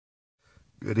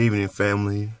Good evening,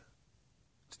 family,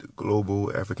 to the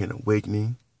Global African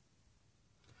Awakening.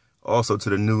 Also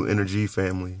to the New Energy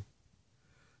family.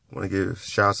 I want to give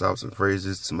shouts outs and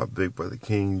praises to my big brother,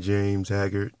 King James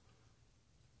Haggard,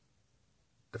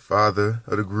 the father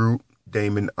of the group,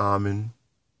 Damon Amen,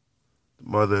 the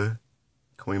mother,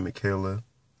 Queen Michaela,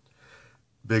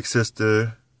 big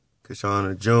sister,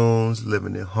 Kashana Jones,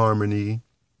 living in harmony, and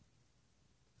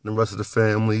the rest of the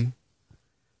family.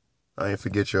 I ain't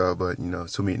forget y'all, but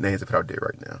too many names to put out there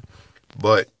right now.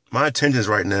 But my intentions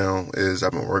right now is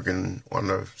I've been working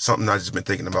on something I've just been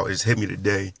thinking about. It's hit me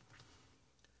today.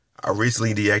 I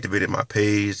recently deactivated my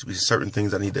page with certain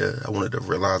things I wanted to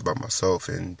realize about myself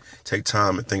and take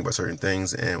time and think about certain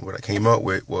things. And what I came up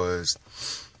with was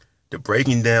the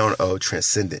breaking down of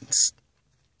transcendence.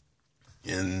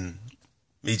 And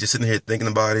me just sitting here thinking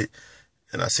about it.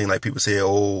 And I seen like people say,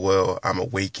 oh, well, I'm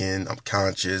awakened, I'm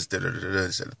conscious,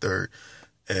 this and the third.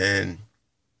 And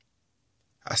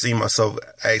I seen myself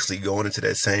actually going into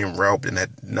that same route and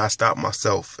had not stopped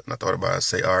myself. And I thought about it,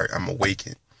 say, all right, I'm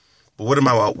awakened. But what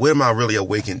am I really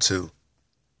awakened to? You know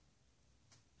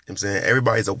what I'm saying?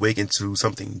 Everybody's awakened to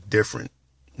something different,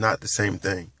 not the same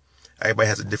thing. Everybody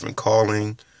has a different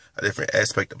calling, a different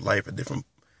aspect of life, a different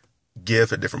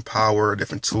gift, a different power, a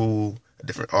different tool, a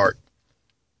different art.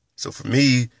 So for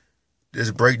me,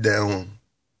 this breakdown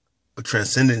of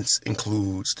transcendence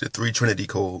includes the 3 Trinity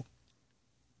code.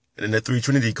 And in the 3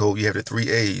 Trinity code, you have the 3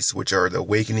 A's, which are the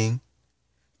awakening,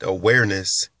 the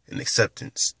awareness, and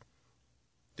acceptance.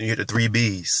 Then you have the 3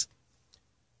 B's,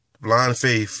 the blind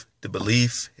faith, the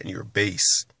belief, and your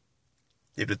base.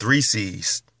 You have the 3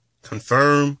 C's,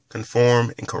 confirm,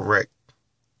 conform, and correct,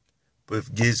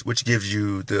 which gives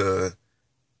you the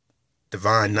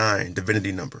divine 9,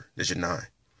 divinity number. That's your 9.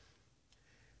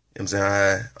 You know what I'm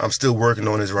saying? I'm still working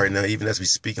on this right now. Even as we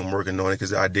speak, I'm working on it because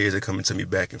the ideas are coming to me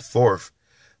back and forth.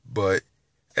 But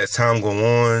as time goes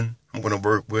on, I'm going to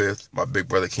work with my big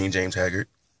brother, King James Haggard,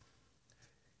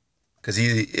 because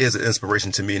he is an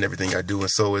inspiration to me in everything I do. And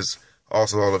so is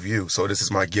also all of you. So this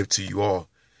is my gift to you all.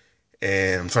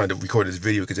 And I'm trying to record this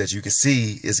video because as you can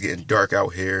see, it's getting dark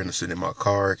out here and I'm sitting in my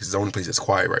car because it's the only place that's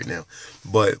quiet right now.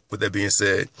 But with that being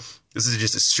said, this is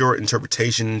just a short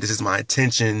interpretation. This is my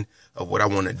intention of what I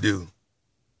want to do.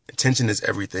 Intention is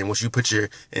everything. Once you put your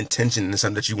intention in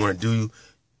something that you want to do,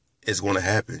 it's going to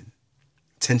happen.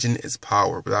 Intention is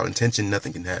power. Without intention,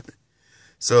 nothing can happen.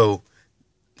 So,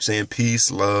 I'm saying peace,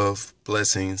 love,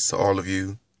 blessings to all of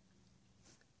you.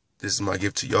 This is my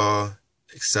gift to y'all.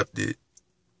 Accept it.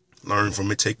 Learn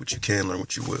from it. Take what you can. Learn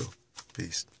what you will.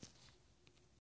 Peace.